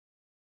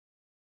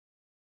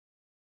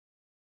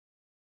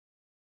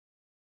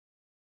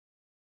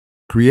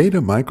Create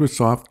a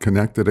Microsoft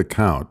Connected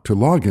account to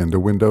log into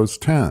Windows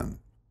 10.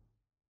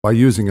 By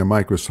using a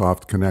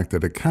Microsoft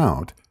Connected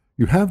account,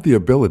 you have the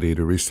ability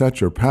to reset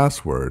your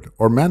password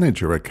or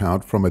manage your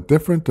account from a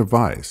different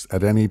device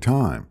at any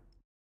time.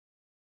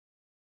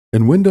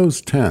 In Windows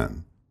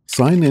 10,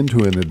 sign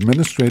into an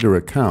administrator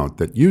account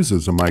that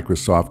uses a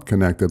Microsoft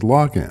Connected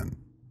login.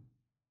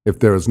 If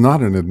there is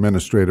not an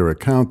administrator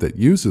account that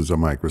uses a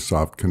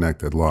Microsoft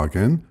Connected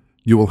login,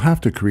 you will have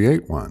to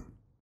create one.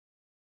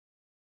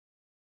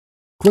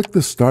 Click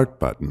the Start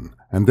button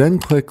and then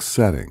click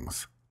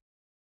Settings.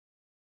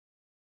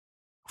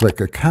 Click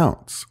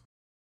Accounts.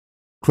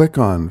 Click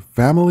on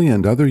Family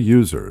and Other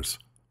Users,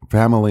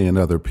 Family and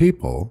Other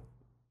People,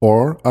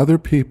 or Other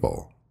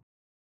People.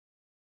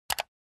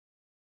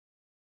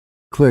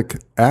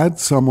 Click Add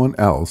Someone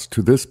Else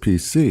to this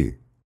PC.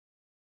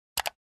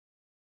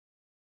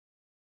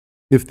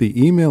 If the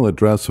email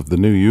address of the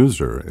new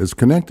user is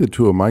connected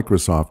to a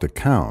Microsoft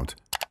account,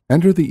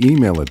 enter the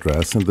email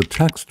address in the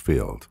text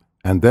field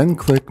and then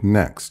click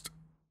Next.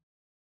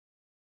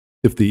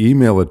 If the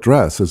email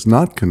address is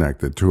not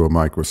connected to a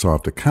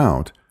Microsoft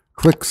account,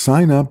 click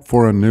Sign Up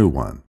for a new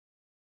one.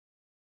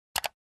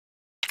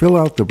 Fill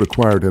out the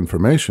required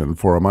information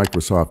for a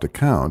Microsoft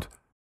account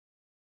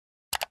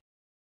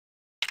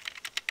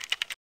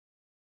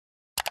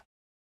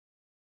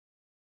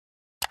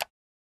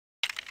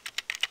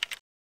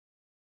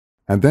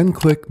and then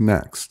click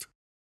Next.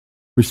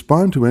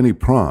 Respond to any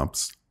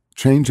prompts,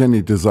 change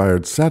any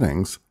desired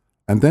settings,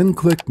 and then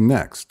click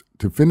Next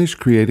to finish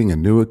creating a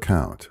new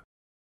account.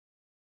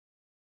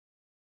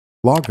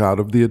 Log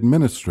out of the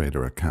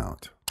administrator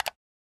account.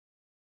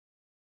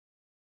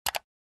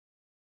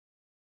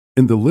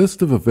 In the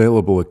list of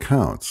available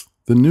accounts,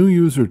 the new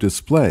user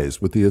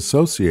displays with the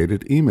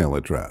associated email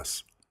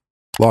address.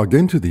 Log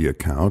into the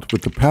account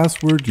with the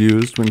password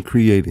used when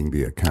creating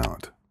the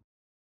account.